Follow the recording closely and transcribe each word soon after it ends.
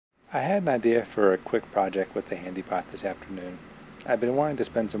I had an idea for a quick project with the Handibot this afternoon. I've been wanting to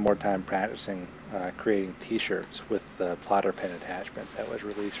spend some more time practicing creating t-shirts with the plotter pen attachment that was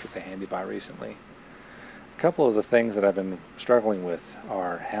released with the Handibot recently. A couple of the things that I've been struggling with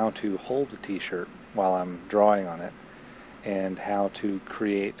are how to hold the t-shirt while I'm drawing on it and how to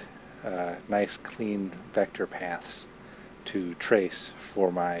create nice clean vector paths to trace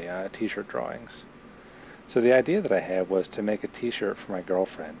for my t-shirt drawings. So the idea that I had was to make a t-shirt for my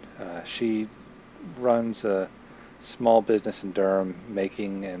girlfriend. She runs a small business in Durham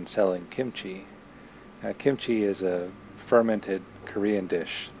making and selling kimchi. Kimchi is a fermented Korean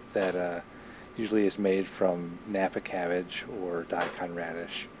dish that usually is made from Napa cabbage or daikon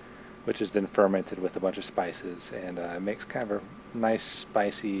radish, which is then fermented with a bunch of spices and makes kind of a nice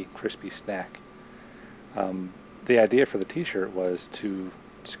spicy crispy snack. The idea for the t-shirt was to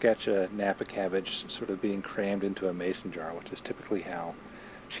sketch a Napa cabbage sort of being crammed into a mason jar, which is typically how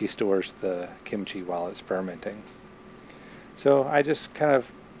she stores the kimchi while it's fermenting. So I just kind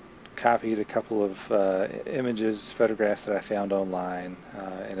of copied a couple of images, photographs that I found online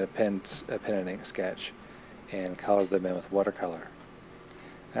in a pen and ink sketch and colored them in with watercolor.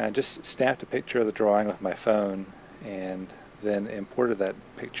 I just snapped a picture of the drawing with my phone and then imported that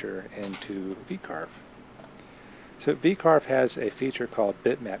picture into VCarve. So VCarve has a feature called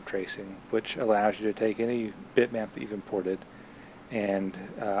bitmap tracing, which allows you to take any bitmap that you've imported and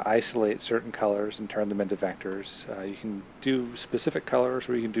isolate certain colors and turn them into vectors. You can do specific colors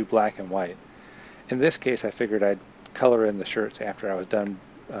or you can do black and white. In this case, I figured I'd color in the shirts after I was done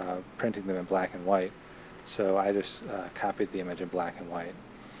printing them in black and white. So I just copied the image in black and white.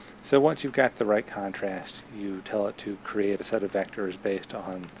 So once you've got the right contrast, you tell it to create a set of vectors based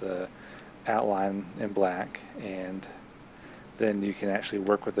on the outline in black, and then you can actually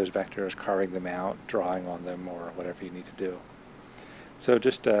work with those vectors, carving them out, drawing on them, or whatever you need to do. So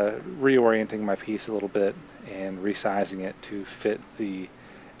just reorienting my piece a little bit and resizing it to fit the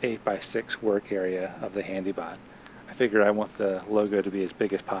 8x6 work area of the Handibot. I figured I want the logo to be as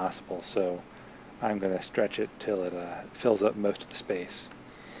big as possible, so I'm going to stretch it till it fills up most of the space.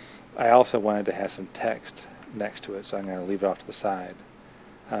 I also wanted to have some text next to it, so I'm going to leave it off to the side.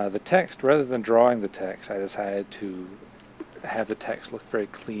 The text, rather than drawing the text, I decided to have the text look very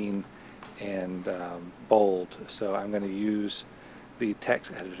clean and bold. So I'm going to use the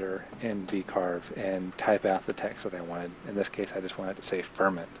text editor in VCarve and type out the text that I wanted. In this case, I just wanted to say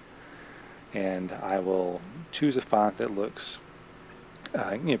ferment. And I will choose a font that looks,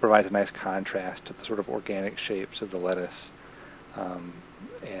 provides a nice contrast to the sort of organic shapes of the lettuce,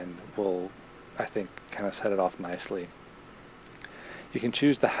 and will, I think, kind of set it off nicely. You can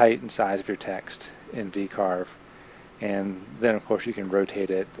choose the height and size of your text in VCarve, and then of course you can rotate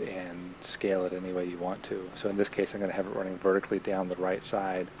it and scale it any way you want to. So in this case I'm going to have it running vertically down the right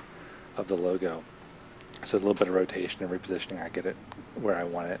side of the logo. So a little bit of rotation and repositioning, I get it where I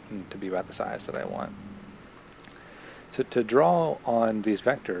want it and to be about the size that I want. So to draw on these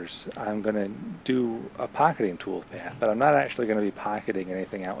vectors, I'm going to do a pocketing toolpath, but I'm not actually going to be pocketing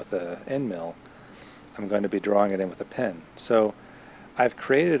anything out with an end mill. I'm going to be drawing it in with a pen. So I've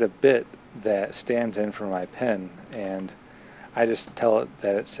created a bit that stands in for my pen, and I just tell it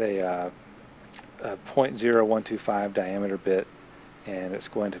that it's a 0.0125 diameter bit, and it's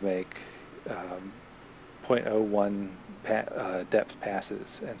going to make 0.01 depth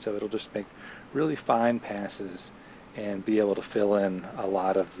passes, and so it'll just make really fine passes and be able to fill in a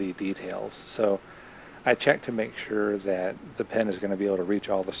lot of the details. So I check to make sure that the pen is going to be able to reach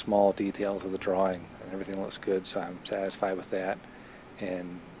all the small details of the drawing, and everything looks good, so I'm satisfied with that.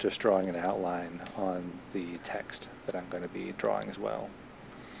 And just drawing an outline on the text that I'm going to be drawing as well.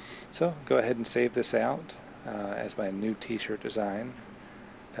 So go ahead and save this out as my new t-shirt design.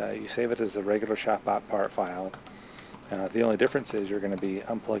 You save it as a regular ShopBot part file. The only difference is you're going to be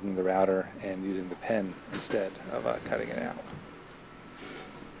unplugging the router and using the pen instead of cutting it out.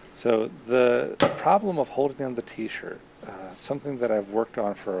 So the problem of holding on the t-shirt, something that I've worked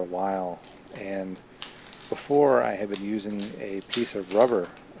on for a while, and before I had been using a piece of rubber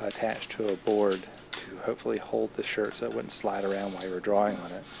attached to a board to hopefully hold the shirt so it wouldn't slide around while you were drawing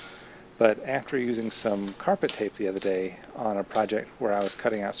on it. But after using some carpet tape the other day on a project where I was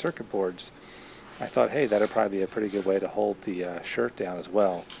cutting out circuit boards, I thought, hey, that would probably be a pretty good way to hold the shirt down as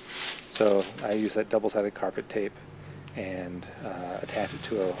well. So I used that double-sided carpet tape and attached it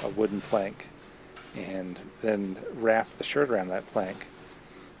to a wooden plank, and then wrapped the shirt around that plank,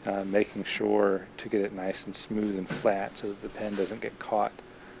 making sure to get it nice and smooth and flat so that the pen doesn't get caught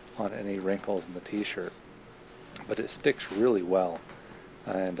on any wrinkles in the t-shirt. But it sticks really well,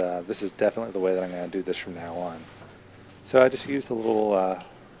 and this is definitely the way that I'm going to do this from now on. So I just used a little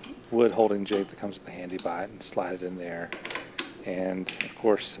wood holding jig that comes with the Handibot and slide it in there. And of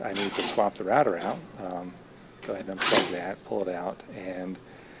course I need to swap the router out. Go ahead and unplug that, pull it out, and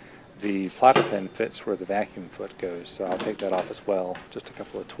the plotter pin fits where the vacuum foot goes, so I'll take that off as well. Just a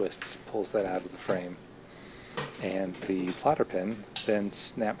couple of twists pulls that out of the frame. And the plotter pin then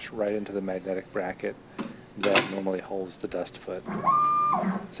snaps right into the magnetic bracket that normally holds the dust foot.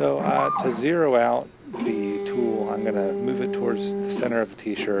 So to zero out the tool, I'm going to move it towards the center of the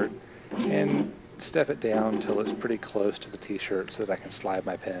T-shirt and step it down until it's pretty close to the T-shirt so that I can slide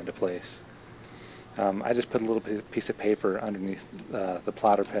my pin into place. I just put a little piece of paper underneath the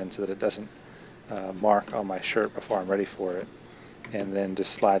plotter pin so that it doesn't mark on my shirt before I'm ready for it, and then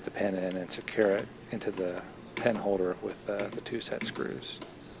just slide the pin in and secure it into the pin holder with the 2 set screws.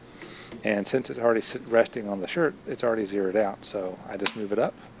 And since it's already resting on the shirt, it's already zeroed out, so I just move it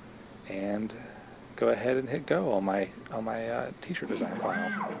up and go ahead and hit go on my T-shirt design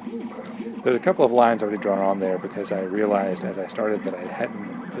file. There's a couple of lines already drawn on there because I realized as I started that I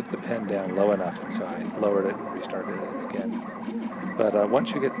hadn't put the pen down low enough, and so I lowered it and restarted it again. But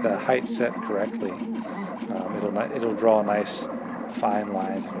once you get the height set correctly, it'll draw nice fine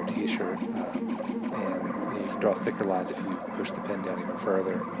lines in your T-shirt, and you can draw thicker lines if you push the pen down even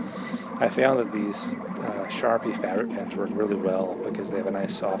further. I found that these Sharpie fabric pens work really well because they have a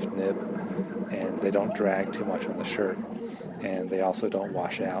nice soft nib and they don't drag too much on the shirt, and they also don't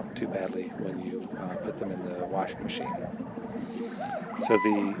wash out too badly when you put them in the washing machine. So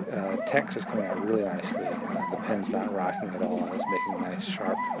the text is coming out really nicely. The pen's not rocking at all, and it's making nice,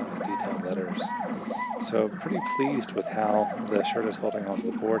 sharp, detailed letters. So pretty pleased with how the shirt is holding onto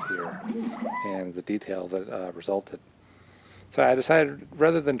the board here and the detail that resulted. So I decided,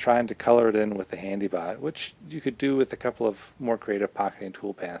 rather than trying to color it in with the Handibot, which you could do with a couple of more creative pocketing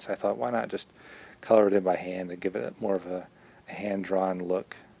tool paths, I thought, why not just color it in by hand and give it more of a hand-drawn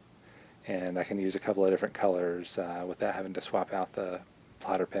look. And I can use a couple of different colors without having to swap out the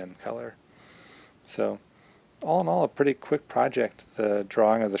plotter pen color. So all in all, a pretty quick project. The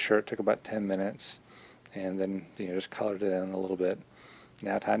drawing of the shirt took about 10 minutes, and then just colored it in a little bit.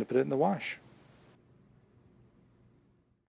 Now time to put it in the wash.